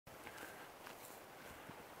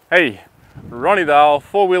Hey, Ronnie Dale,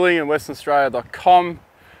 four-wheeling and westernaustralia.com.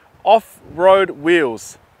 Off-road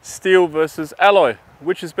wheels, steel versus alloy,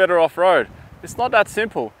 which is better off-road? It's not that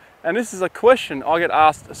simple, and this is a question I get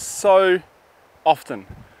asked so often.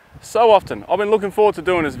 I've been looking forward to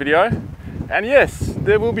doing this video, and yes,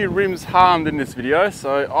 there will be rims harmed in this video,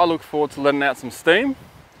 so I look forward to letting out some steam.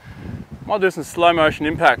 Might do some slow motion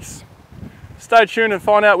impacts. Stay tuned and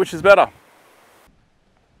find out which is better.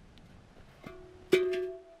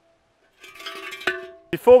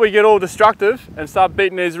 Before we get all destructive and start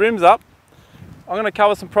beating these rims up, I'm going to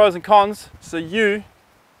cover some pros and cons so you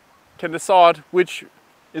can decide which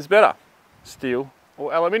is better, steel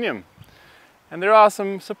or aluminium. And there are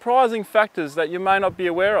some surprising factors that you may not be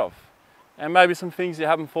aware of, and maybe some things you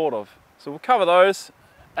haven't thought of. So we'll cover those,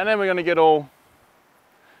 and then we're going to get all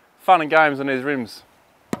fun and games on these rims.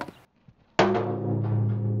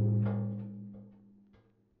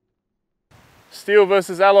 Steel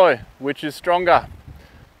versus alloy, which is stronger?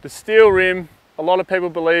 The steel rim, a lot of people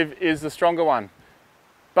believe, is the stronger one,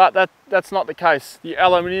 but that's not the case. The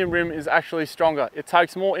aluminium rim is actually stronger. It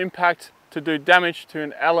takes more impact to do damage to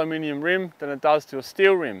an aluminium rim than it does to a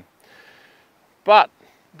steel rim. But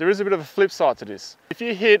there is a bit of a flip side to this. If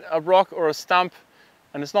you hit a rock or a stump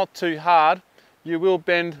and it's not too hard, you will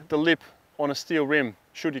bend the lip on a steel rim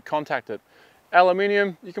should you contact it.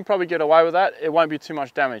 Aluminium, you can probably get away with that. It won't be too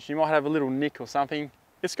much damage. You might have a little nick or something.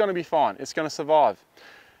 It's going to be fine. It's going to survive.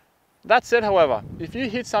 That said, however, if you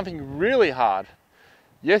hit something really hard,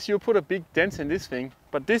 yes, you'll put a big dent in this thing,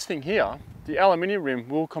 but this thing here, the aluminium rim,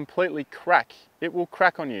 will completely crack. It will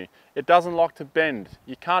crack on you. It doesn't like to bend.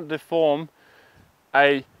 You can't deform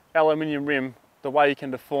a aluminium rim the way you can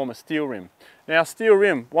deform a steel rim. Now, steel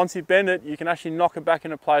rim, once you bend it, you can actually knock it back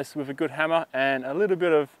into place with a good hammer and a little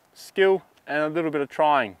bit of skill and a little bit of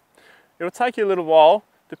trying. It'll take you a little while,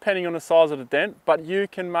 depending on the size of the dent, but you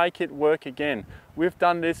can make it work again. We've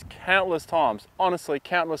done this countless times, honestly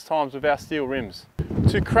countless times with our steel rims.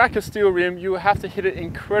 To crack a steel rim, you have to hit it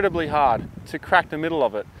incredibly hard to crack the middle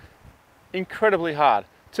of it. Incredibly hard,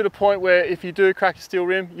 to the point where if you do crack a steel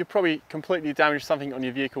rim, you probably completely damage something on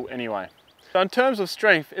your vehicle anyway. So in terms of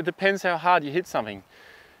strength, it depends how hard you hit something.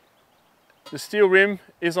 The steel rim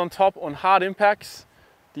is on top on hard impacts.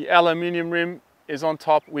 The aluminium rim is on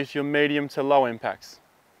top with your medium to low impacts.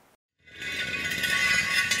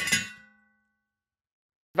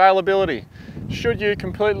 Availability. Should you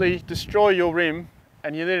completely destroy your rim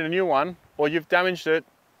and you need a new one, or you've damaged it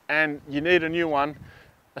and you need a new one,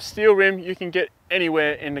 a steel rim you can get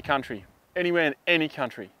anywhere in the country, anywhere in any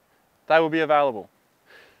country. They will be available.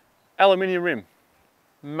 Aluminium rim,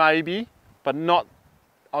 maybe, but not,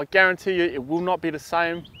 I guarantee you it will not be the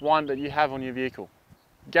same one that you have on your vehicle.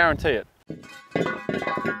 Guarantee it.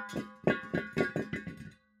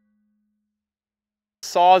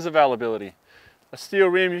 Size availability. A steel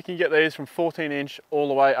rim, you can get these from 14-inch all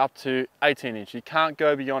the way up to 18-inch. You can't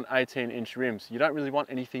go beyond 18-inch rims. You don't really want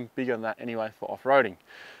anything bigger than that anyway for off-roading.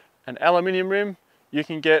 An aluminium rim, you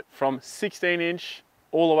can get from 16-inch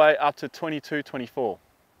all the way up to 22, 24.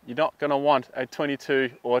 You're not going to want a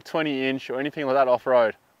 22 or a 20-inch or anything like that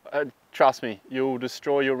off-road. Trust me, you'll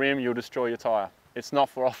destroy your rim, you'll destroy your tyre. It's not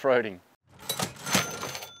for off-roading.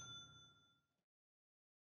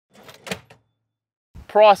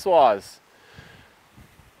 Price-wise,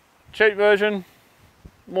 cheap version,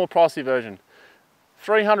 more pricey version.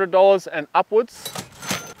 $300 and upwards,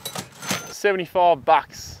 75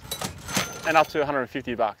 bucks and up to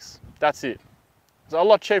 150 bucks. That's it. It's a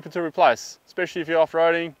lot cheaper to replace, especially if you're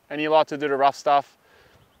off-roading and you like to do the rough stuff.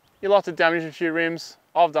 You like to damage a few rims.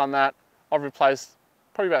 I've done that. I've replaced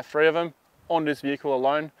probably about 3 of them on this vehicle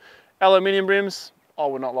alone. Aluminium rims, I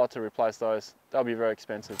would not like to replace those. They'll be very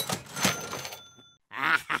expensive.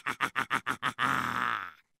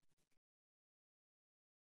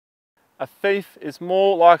 A thief is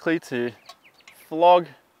more likely to flog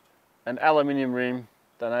an aluminium rim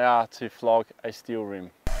than they are to flog a steel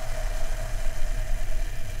rim.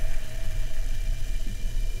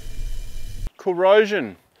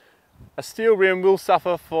 Corrosion. A steel rim will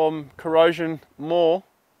suffer from corrosion more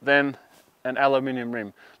than an aluminium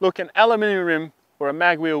rim. Look, an aluminium rim or a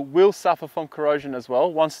mag wheel will suffer from corrosion as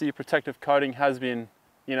well once the protective coating has been,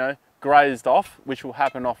 grazed off, which will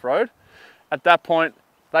happen off-road. At that point,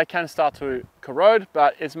 they can start to corrode,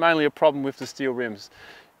 but it's mainly a problem with the steel rims.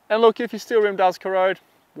 And look, if your steel rim does corrode,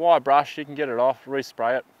 wire brush, you can get it off,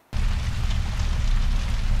 respray it.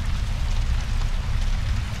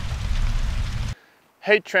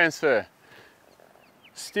 Heat transfer.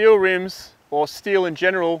 Steel rims, or steel in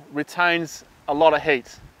general, retains a lot of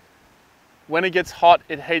heat. When it gets hot,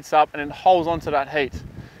 it heats up and it holds onto that heat.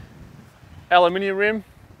 Aluminium rim,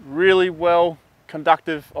 really well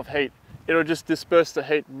conductive of heat. It'll just disperse the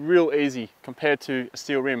heat real easy compared to a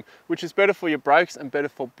steel rim, which is better for your brakes and better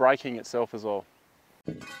for braking itself as well.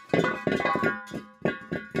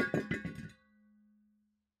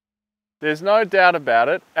 There's no doubt about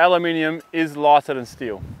it, aluminium is lighter than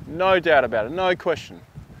steel. No doubt about it, no question.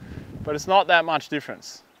 But it's not that much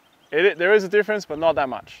difference. There is a difference, but not that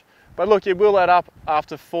much. But look, it will add up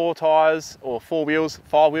after 4 tyres or 4 wheels,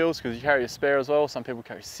 5 wheels, because you carry a spare as well. Some people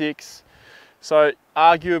carry 6. So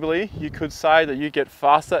arguably, you could say that you get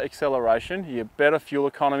faster acceleration, you get better fuel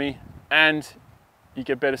economy, and you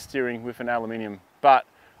get better steering with an aluminium. But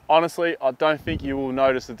honestly, I don't think you will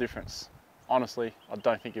notice the difference. Honestly, I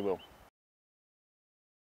don't think you will.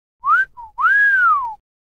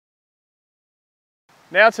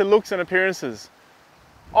 Now to looks and appearances.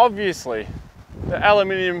 Obviously, the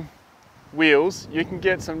aluminium wheels, you can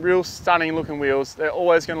get some real stunning looking wheels. They're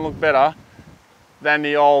always going to look better than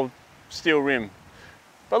the old steel rim.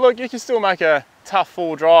 But look, you can still make a tough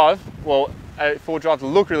four-wheel drive, well, a four-wheel drive to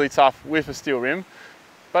look really tough with a steel rim.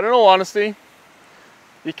 But in all honesty,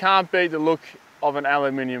 you can't beat the look of an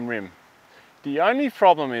aluminium rim. The only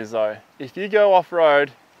problem is though, if you go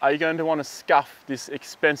off-road, are you going to want to scuff this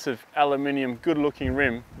expensive aluminium good looking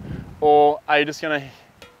rim, or are you just going to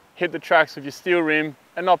hit the tracks with your steel rim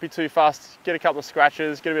and not be too fast, get a couple of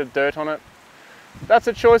scratches, get a bit of dirt on it? That's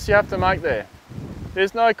a choice you have to make there.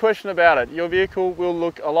 There's no question about it. Your vehicle will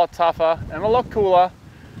look a lot tougher and a lot cooler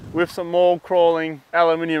with some more crawling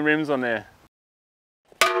aluminium rims on there.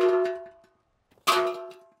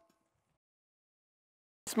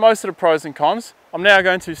 That's most of the pros and cons. I'm now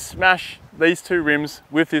going to smash these 2 rims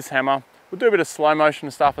with this hammer. We'll do a bit of slow motion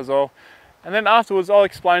and stuff as well. And then afterwards I'll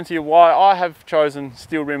explain to you why I have chosen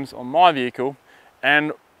steel rims on my vehicle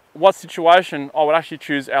and what situation I would actually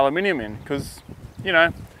choose aluminium in, because, you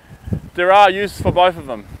know, there are uses for both of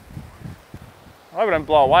them. I hope I don't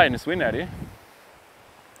blow away in this wind out here.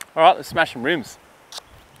 Alright, let's smash some rims.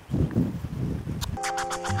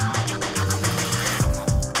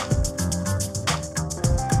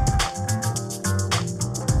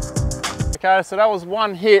 Okay, so that was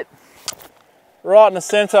one hit right in the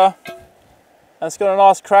center, and it's got a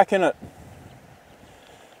nice crack in it.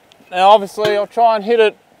 Now obviously I'll try and hit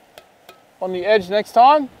it on the edge next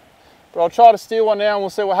time, but I'll try to steal one now and we'll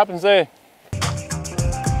see what happens there.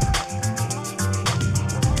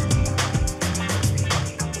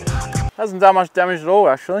 Hasn't done much damage at all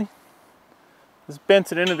actually. Just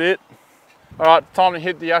bent it in a bit. Alright, time to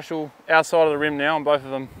hit the actual outside of the rim now on both of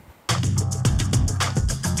them.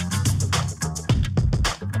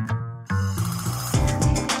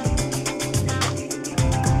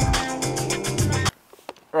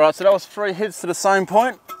 Alright, so that was 3 hits to the same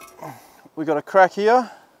point. We got a crack here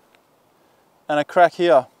and a crack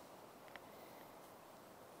here.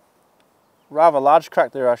 Rather large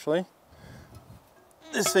crack there actually.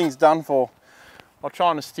 This thing's done for. I'll try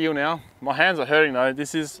on the steel now. My hands are hurting though.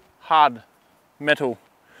 This is hard metal.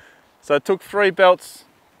 So it took 3 belts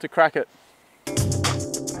to crack it.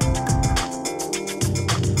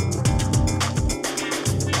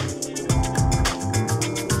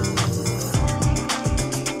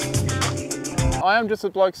 I am just a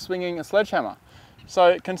bloke swinging a sledgehammer.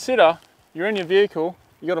 So consider you're in your vehicle,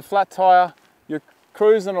 you got a flat tire, you're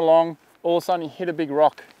cruising along, all of a sudden you hit a big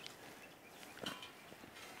rock.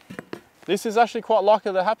 This is actually quite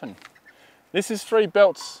likely to happen. This is 3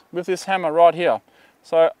 belts with this hammer right here.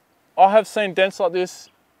 So I have seen dents like this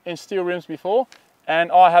in steel rims before,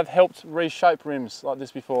 and I have helped reshape rims like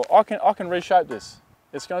this before. I can reshape this.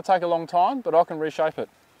 It's going to take a long time, but I can reshape it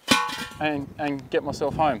and get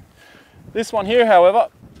myself home. This one here, however,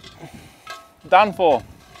 done for.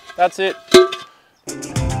 That's it.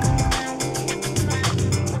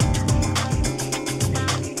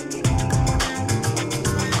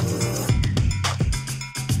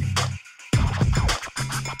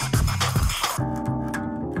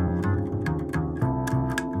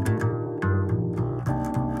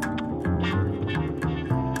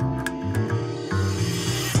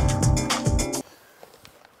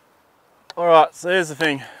 Alright, so here's the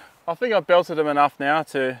thing. I think I've belted them enough now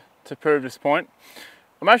to prove this point.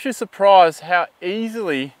 I'm actually surprised how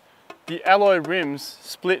easily the alloy rims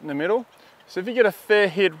split in the middle. So if you get a fair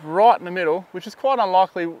hit right in the middle, which is quite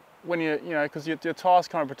unlikely when you know, because your tire's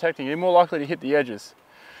kind of protecting you, you're more likely to hit the edges.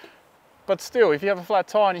 But still, if you have a flat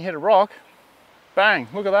tire and you hit a rock, bang,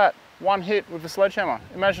 look at that. One hit with a sledgehammer.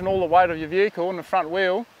 Imagine all the weight of your vehicle and the front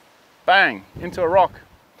wheel, bang, into a rock.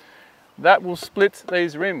 That will split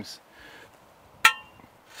these rims.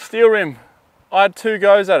 Steel rim, I had 2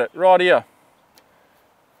 goes at it right here.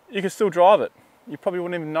 You can still drive it. You probably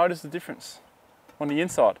wouldn't even notice the difference. on the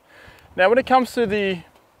inside. Now when it comes to the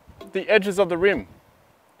edges of the rim,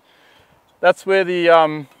 that's where the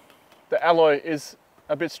alloy is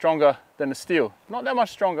a bit stronger than the steel. Not that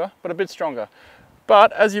much stronger, but a bit stronger.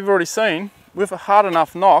 But as you've already seen, with a hard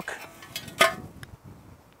enough knock,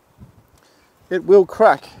 it will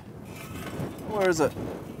crack. Where is it?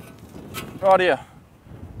 Right here.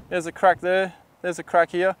 There's a crack there, there's a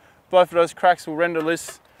crack here. Both of those cracks will render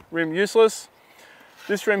this rim useless.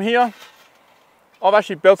 This rim here, I've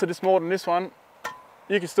actually belted this more than this one.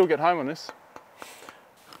 You can still get home on this.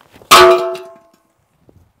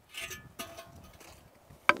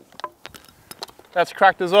 That's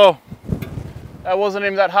cracked as well. That wasn't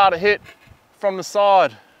even that hard to hit from the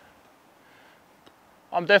side.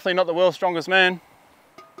 I'm definitely not the world's strongest man.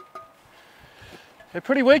 They're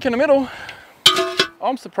pretty weak in the middle.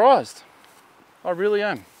 I'm surprised. I really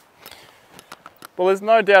am. Well, there's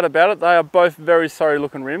no doubt about it. They are both very sorry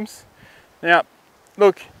looking rims. Now,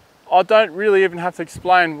 look, I don't really even have to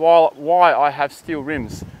explain why I have steel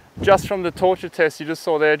rims. Just from the torture test you just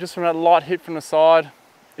saw there, just from that light hit from the side,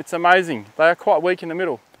 it's amazing. They are quite weak in the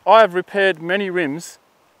middle. I have repaired many rims,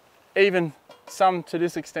 even some to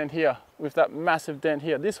this extent here, with that massive dent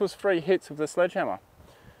here. This was 3 hits with the sledgehammer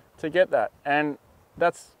to get that, and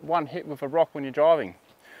that's 1 hit with a rock when you're driving.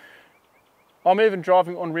 I'm even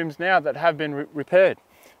driving on rims now that have been repaired.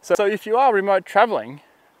 So if you are remote traveling,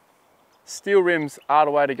 steel rims are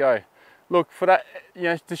the way to go. Look, for that, you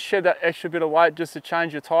know, to shed that extra bit of weight just to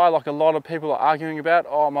change your tyre, like a lot of people are arguing about,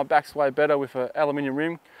 oh, my back's way better with an aluminium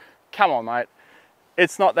rim. Come on, mate.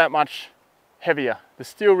 It's not that much heavier. The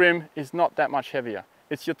steel rim is not that much heavier.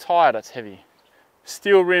 It's your tyre that's heavy.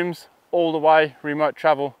 Steel rims all the way, remote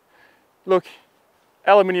travel. Look,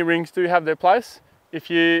 aluminium rings do have their place. If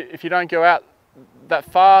you don't go out that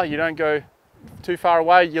far, you don't go too far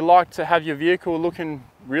away, you like to have your vehicle looking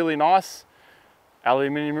really nice,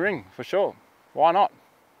 aluminium ring for sure. Why not?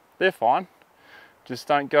 They're fine. Just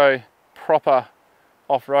don't go proper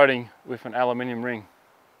off-roading with an aluminium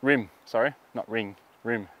rim.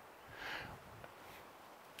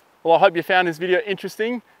 Well, I hope you found this video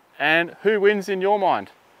interesting, and who wins in your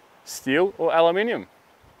mind? Steel or aluminium?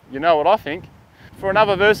 You know what I think. For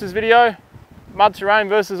another versus video, mud terrain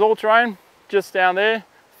versus all terrain, just down there.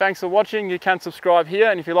 Thanks for watching. You can subscribe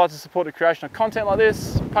here, and if you'd like to support the creation of content like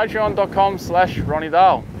this, patreon.com/Ronnie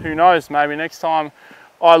Dale. Who knows, maybe next time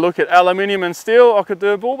I look at aluminium and steel, I could do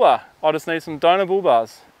a bull bar. I just need some donor bull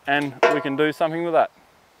bars, and we can do something with that.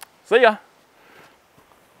 See ya.